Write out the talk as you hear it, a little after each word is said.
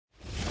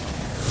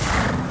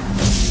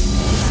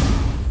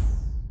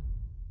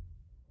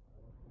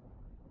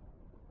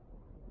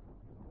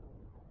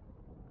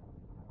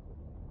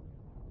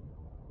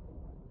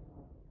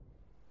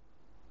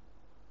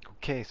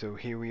Okay, so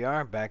here we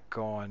are back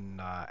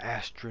on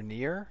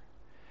Astroneer.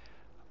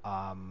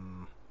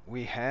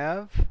 We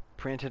have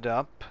printed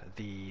up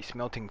the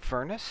smelting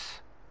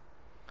furnace.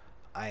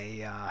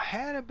 I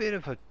had a bit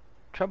of a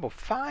trouble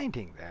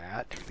finding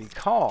that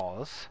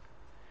because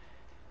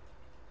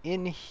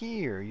in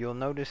here you'll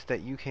notice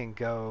that you can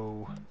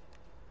go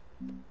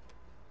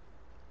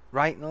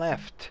right and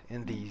left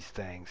in these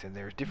things, and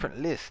there's different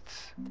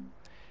lists.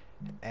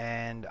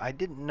 And I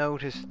didn't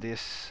notice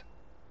this.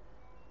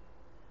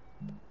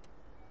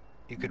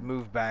 You could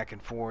move back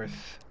and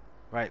forth,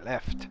 right,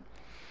 left.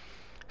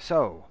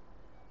 So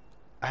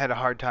I had a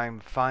hard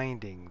time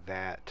finding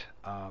that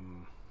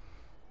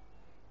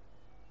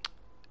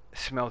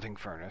smelting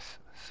furnace.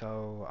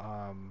 So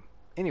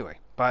anyway,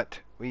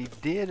 but we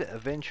did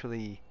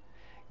eventually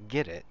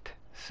get it.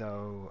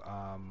 So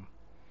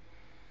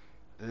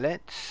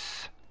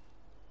let's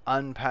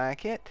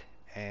unpack it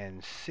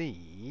and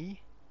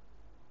see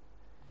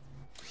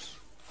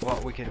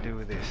what we can do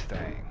with this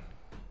thing.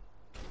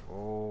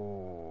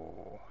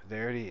 Oh,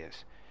 there it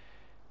is.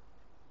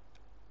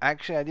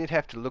 Actually, I did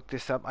have to look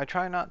this up. I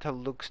try not to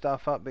look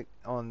stuff up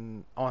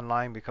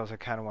online because I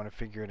kind of want to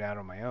figure it out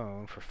on my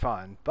own for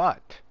fun.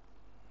 But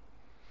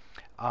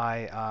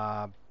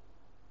I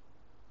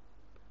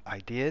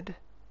did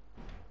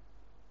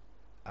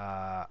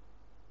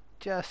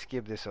just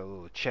give this a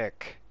little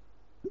check.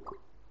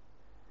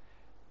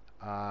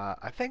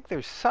 I think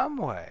there's some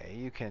way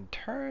you can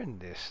turn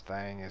this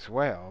thing as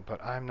well,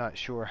 but I'm not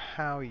sure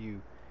how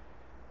you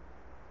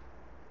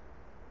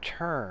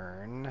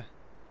turn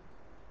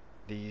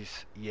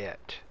these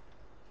yet.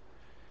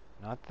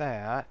 Not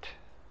that.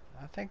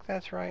 I think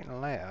that's right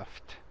and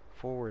left,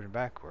 forward and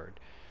backward.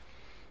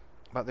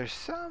 But there's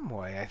some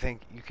way I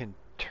think you can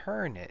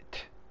turn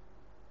it.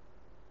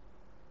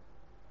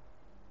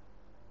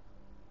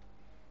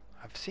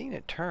 I've seen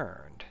it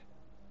turned,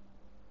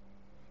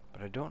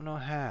 but I don't know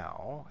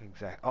how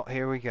exactly. Oh,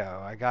 here we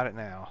go. I got it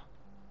now.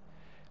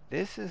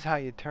 This is how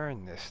you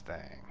turn this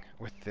thing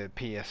with the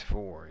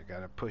PS4. You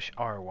gotta push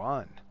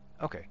R1.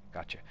 Okay,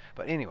 gotcha.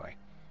 But anyway,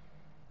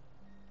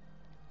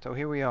 so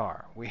here we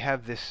are. We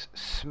have this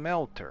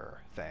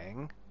smelter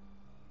thing.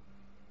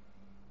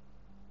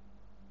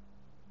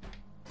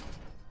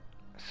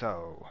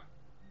 So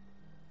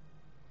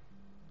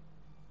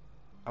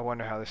I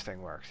wonder how this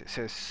thing works. It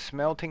says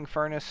smelting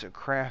furnace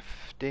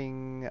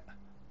crafting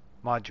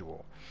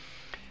module.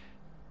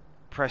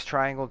 Press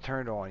triangle to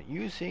turn it on.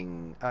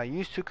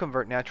 Used to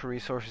convert natural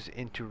resources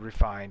into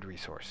refined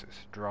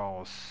resources.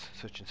 Draws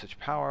such and such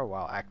power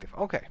while active.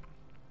 Okay.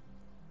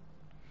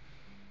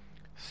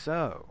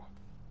 So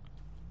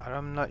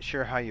I'm not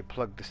sure how you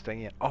plug this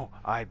thing in. Oh,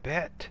 I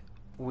bet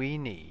we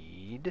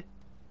need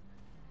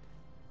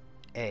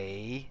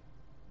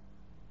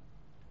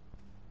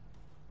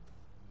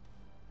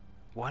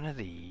one of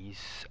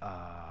these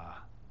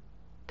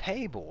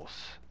tables.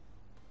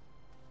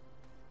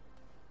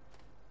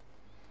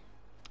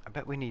 I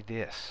bet we need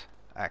this,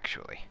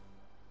 actually.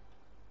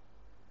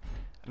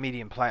 A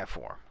medium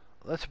platform.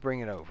 Let's bring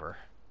it over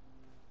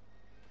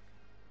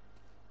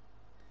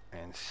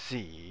and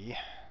see.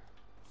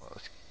 Well,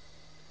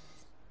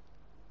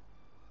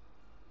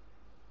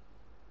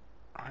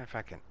 I wonder if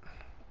I can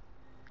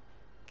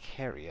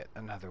carry it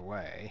another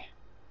way.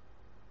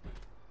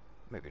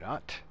 Maybe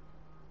not.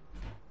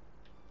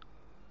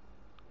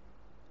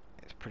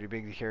 It's pretty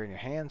big to carry in your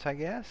hands, I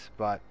guess,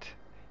 but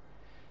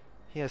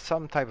he has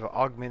some type of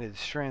augmented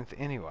strength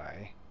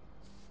anyway.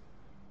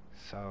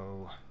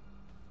 So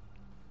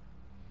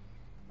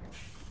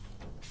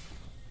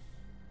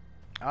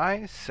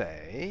I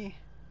say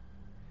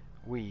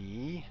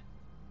we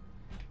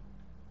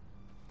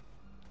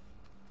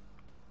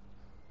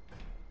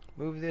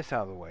move this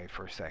out of the way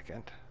for a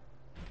second.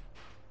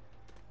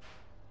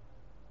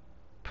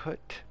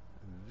 Put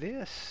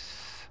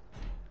this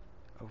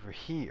over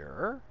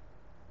here.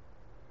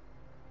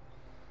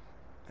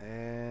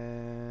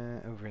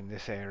 And over in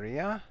this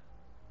area.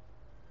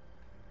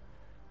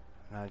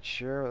 Not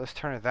sure. Let's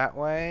turn it that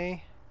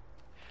way.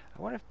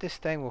 I wonder if this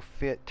thing will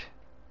fit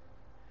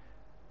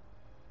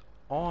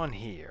on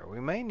here. We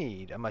may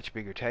need a much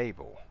bigger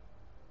table.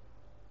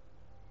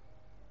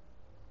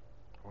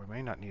 Or we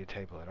may not need a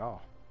table at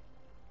all.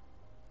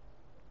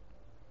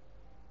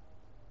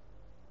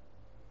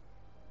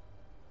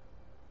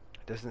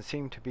 It doesn't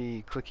seem to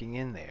be clicking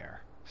in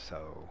there,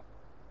 so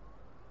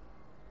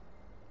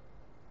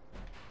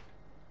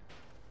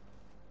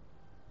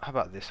how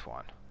about this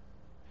one?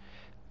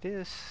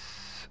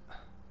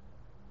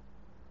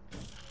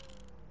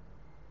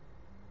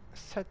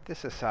 Set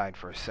this aside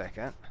for a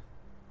second.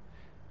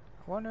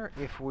 I wonder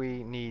if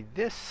we need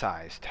this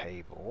size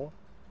table.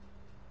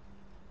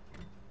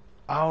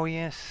 Oh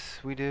yes,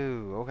 we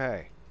do.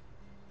 Okay.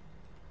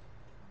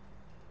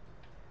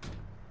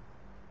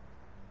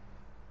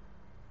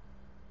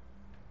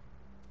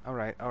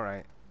 Alright,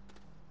 alright.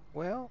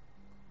 Well,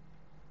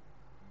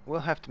 we'll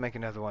have to make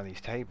another one of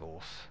these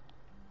tables.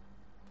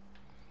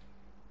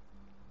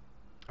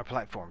 Or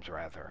platforms,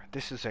 rather.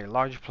 This is a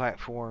large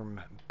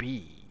platform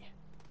B.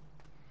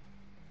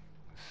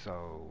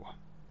 So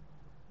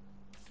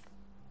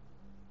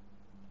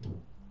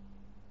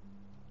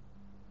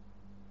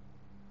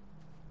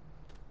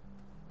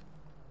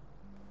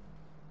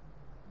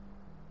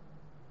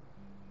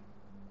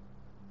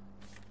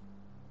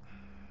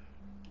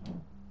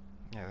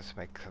let's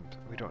make some.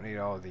 We don't need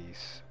all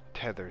these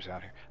tethers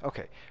out here.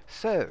 Okay,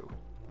 so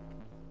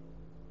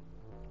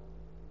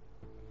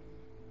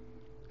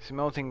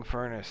smelting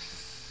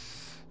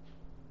furnace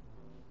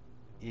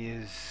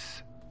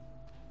is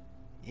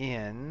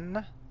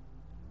in.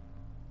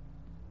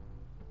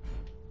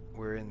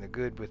 We're in the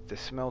good with the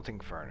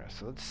smelting furnace.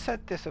 So let's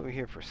set this over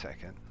here for a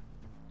second.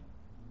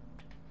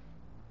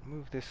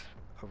 Move this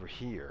over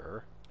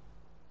here.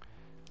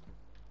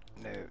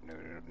 No.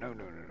 I want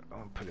to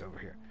put it over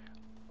here.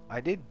 I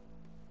did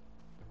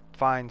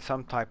find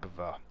some type of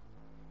a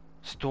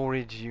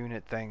storage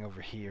unit thing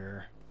over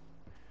here.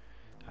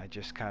 I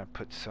just kind of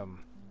put some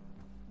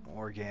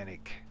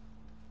organic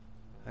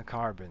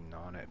carbon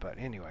on it. But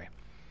anyway.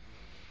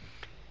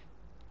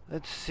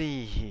 Let's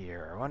see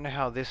here. I wonder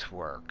how this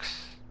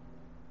works.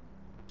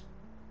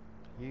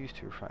 Use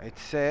to refine. It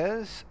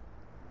says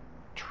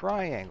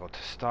triangle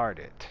to start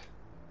it.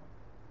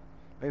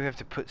 Maybe we have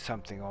to put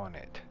something on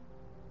it.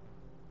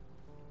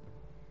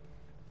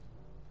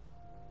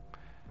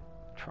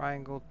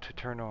 Triangle to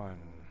turn on.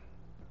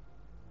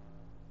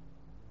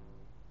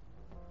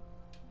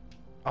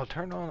 Oh,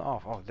 turn on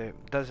off. Oh, it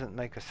doesn't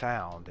make a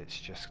sound. It's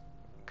just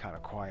kind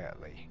of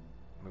quietly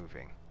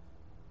moving.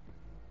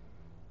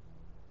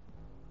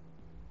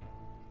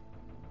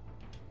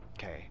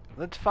 Okay,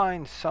 let's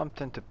find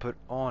something to put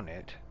on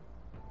it.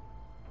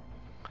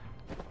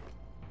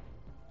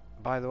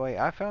 By the way,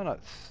 I found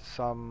out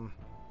some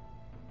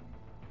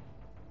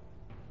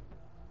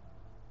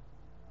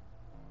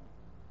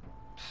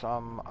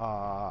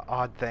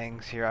odd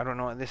things here. I don't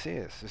know what this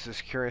is. This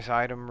is curious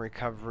item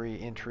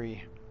recovery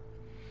entry.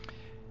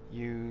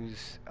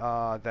 Use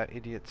that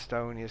idiot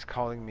stone is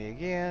calling me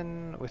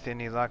again. With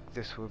any luck,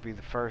 this will be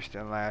the first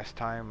and last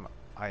time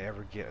I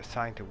ever get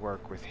assigned to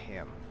work with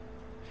him.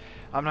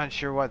 I'm not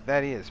sure what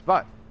that is,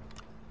 but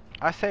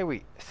I say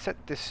we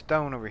set this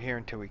stone over here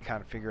until we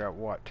kind of figure out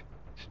what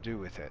to do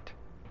with it.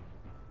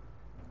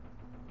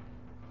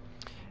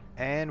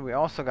 And we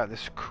also got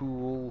this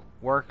cool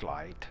work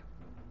light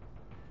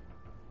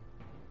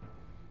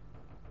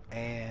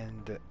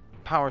and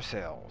power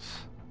cells,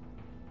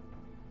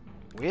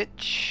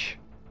 which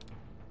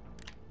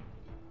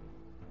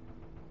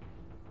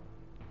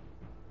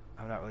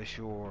I'm not really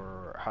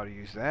sure how to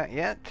use that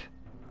yet,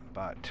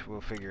 but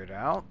we'll figure it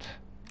out.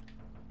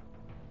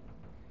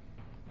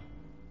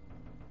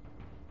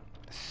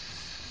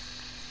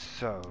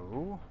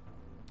 So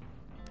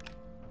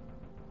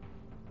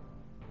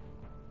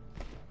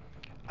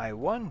I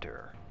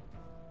wonder.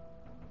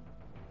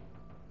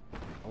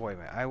 Oh, wait a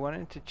minute. I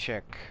wanted to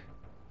check.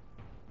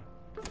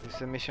 Is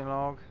this a mission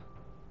log?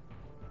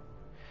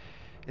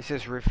 It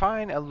says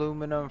refine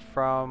aluminum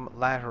from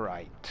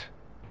laterite.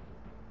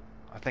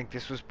 I think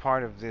this was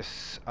part of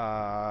this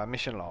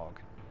mission log.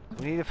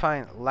 We need to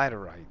find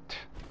laterite.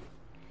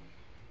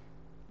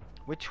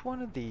 Which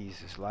one of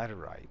these is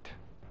laterite?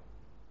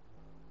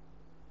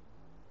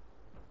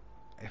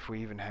 If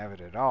we even have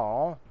it at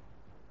all.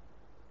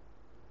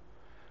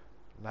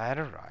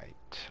 Laterite.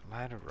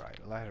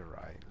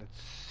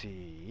 Let's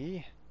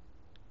see.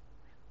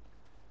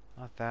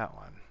 Not that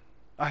one.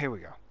 Oh, here we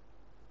go.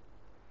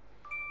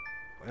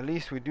 Well, at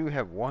least we do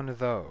have one of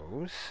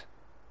those.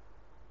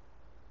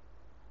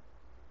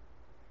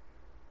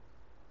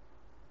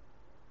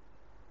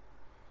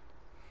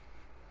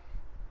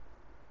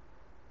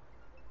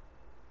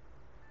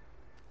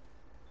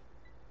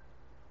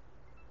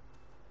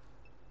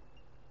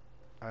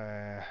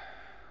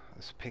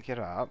 Let's pick it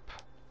up.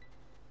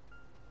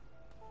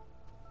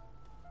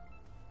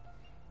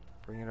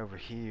 Bring it over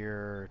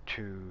here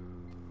to...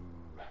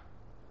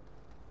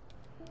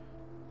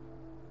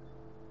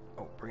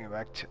 Oh, bring it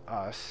back to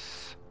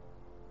us.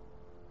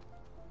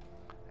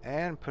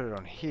 And put it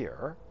on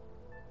here.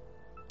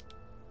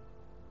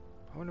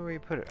 I wonder where you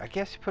put it. I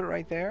guess you put it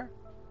right there.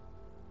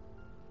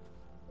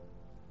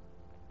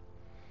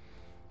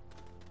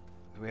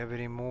 Do we have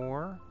any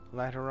more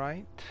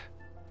laterite?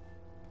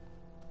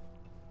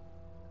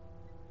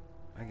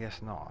 I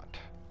guess not.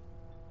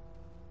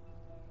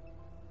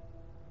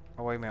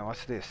 Oh, wait a minute,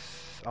 what's this?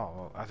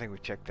 Oh, I think we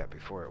checked that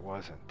before. It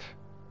wasn't.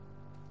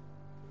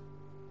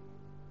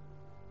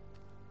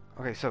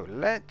 Okay, so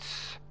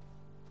let's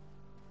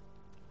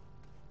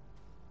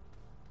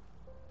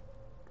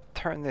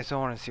turn this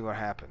on and see what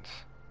happens.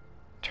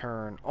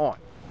 Turn on.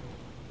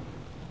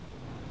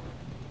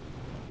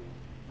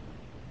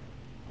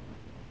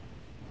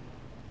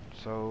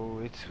 So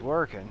it's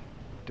working,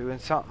 doing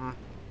something.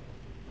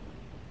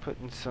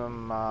 Putting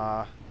some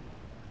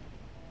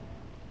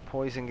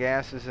poison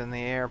gases in the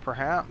air,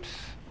 perhaps.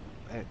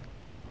 It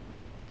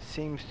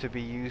seems to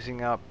be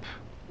using up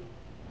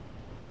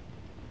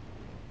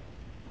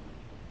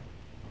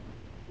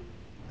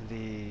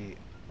the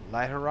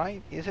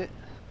laterite, is it?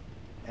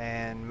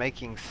 And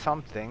making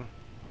something.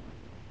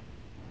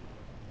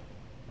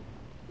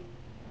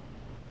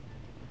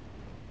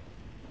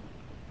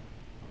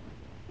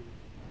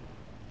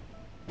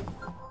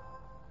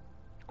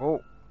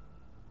 Oh.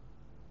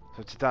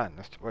 So it's done.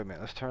 Wait a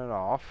minute, let's turn it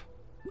off.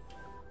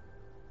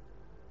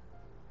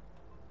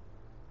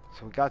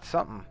 So we got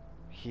something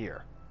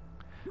here.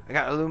 I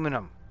got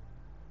aluminum.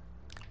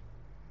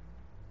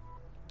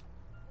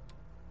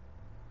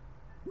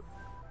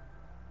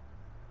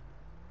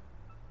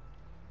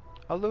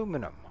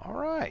 Aluminum.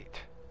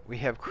 Alright. We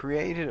have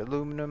created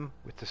aluminum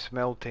with the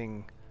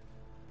smelting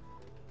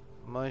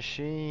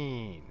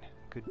machine.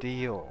 Good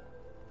deal.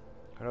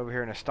 Put it over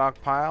here in a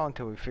stockpile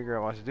until we figure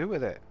out what to do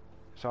with it.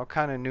 So all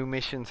kind of new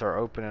missions are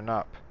opening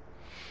up.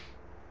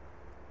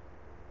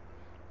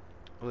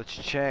 Let's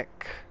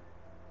check.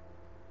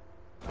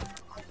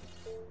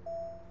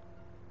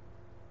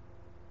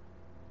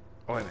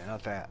 Oh, wait a minute,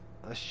 not that.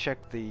 Let's check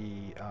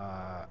the,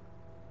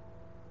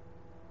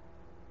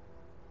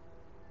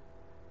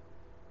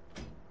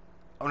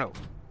 oh no,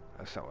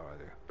 that's not what I want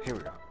to do. Here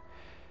we go.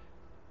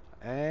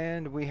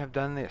 And we have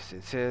done this.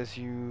 It says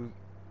you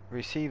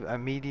receive a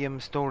medium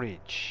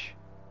storage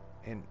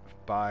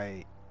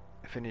by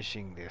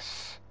finishing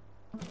this.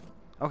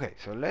 Okay,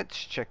 so let's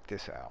check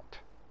this out.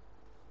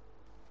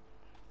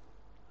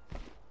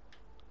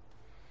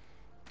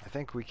 I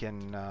think we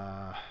can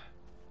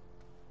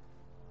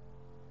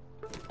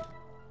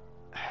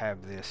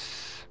have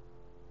this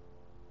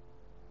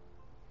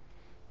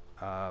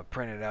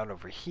printed out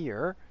over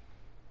here.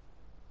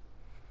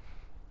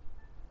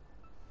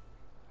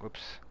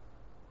 Whoops.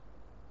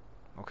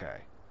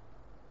 Okay.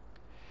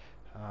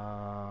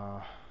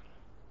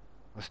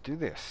 Let's do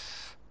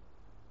this.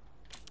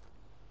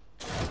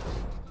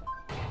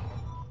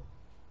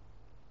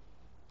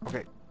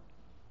 Okay.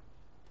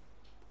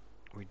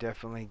 We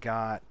definitely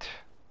got...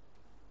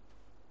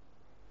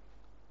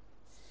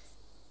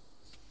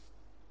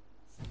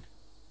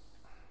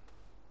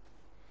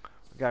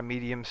 We got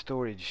medium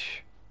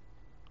storage.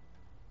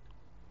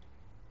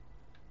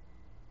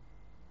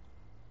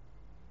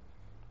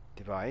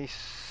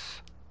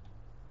 Device.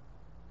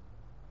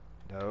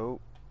 No.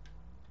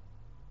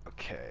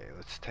 Okay,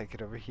 let's take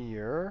it over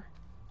here.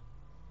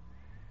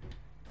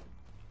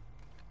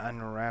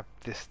 Unwrap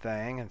this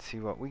thing and see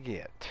what we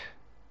get.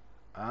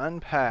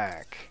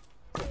 Unpack.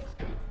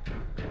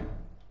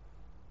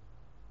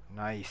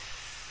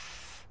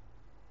 Nice.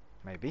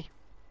 Maybe.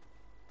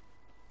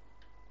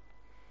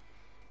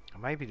 It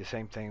might be the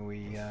same thing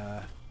we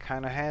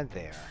kind of had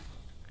there.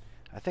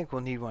 I think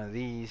we'll need one of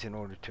these in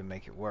order to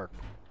make it work.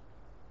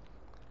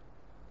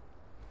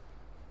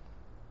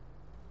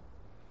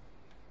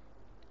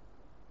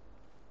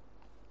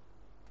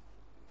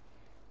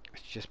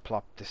 Let's just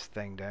plop this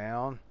thing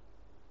down.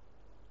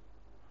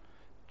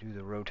 Do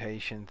the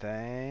rotation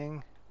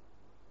thing.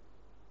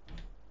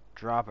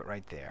 Drop it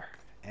right there.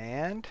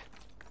 And,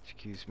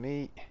 excuse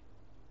me,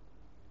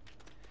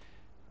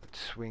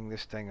 let's swing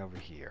this thing over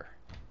here.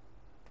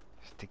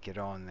 Stick it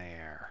on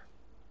there.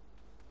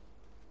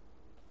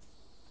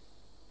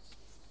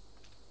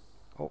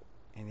 Oh,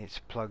 and it's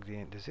plugged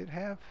in. Does it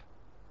have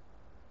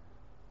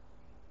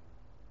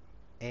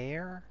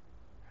air?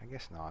 I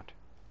guess not.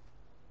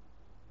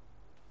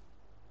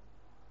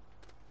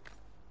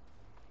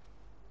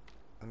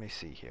 Let me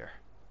see here.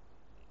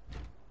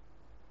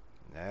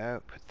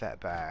 No, put that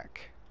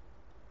back.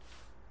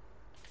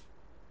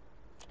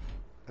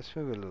 Let's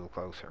move it a little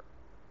closer.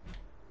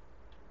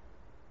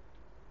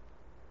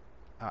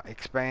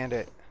 Expand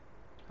it.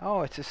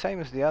 Oh, it's the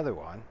same as the other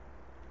one.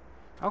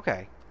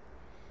 Okay.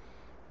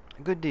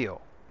 Good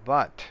deal.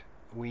 But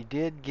we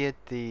did get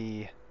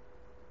the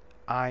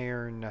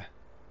iron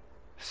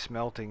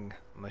smelting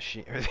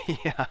machine, or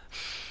the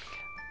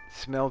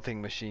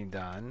smelting machine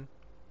done.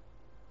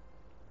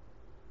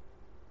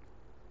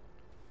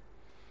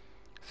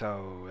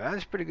 So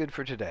that's pretty good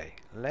for today.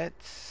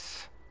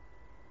 Let's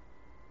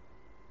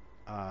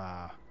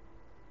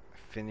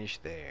finish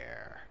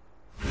there.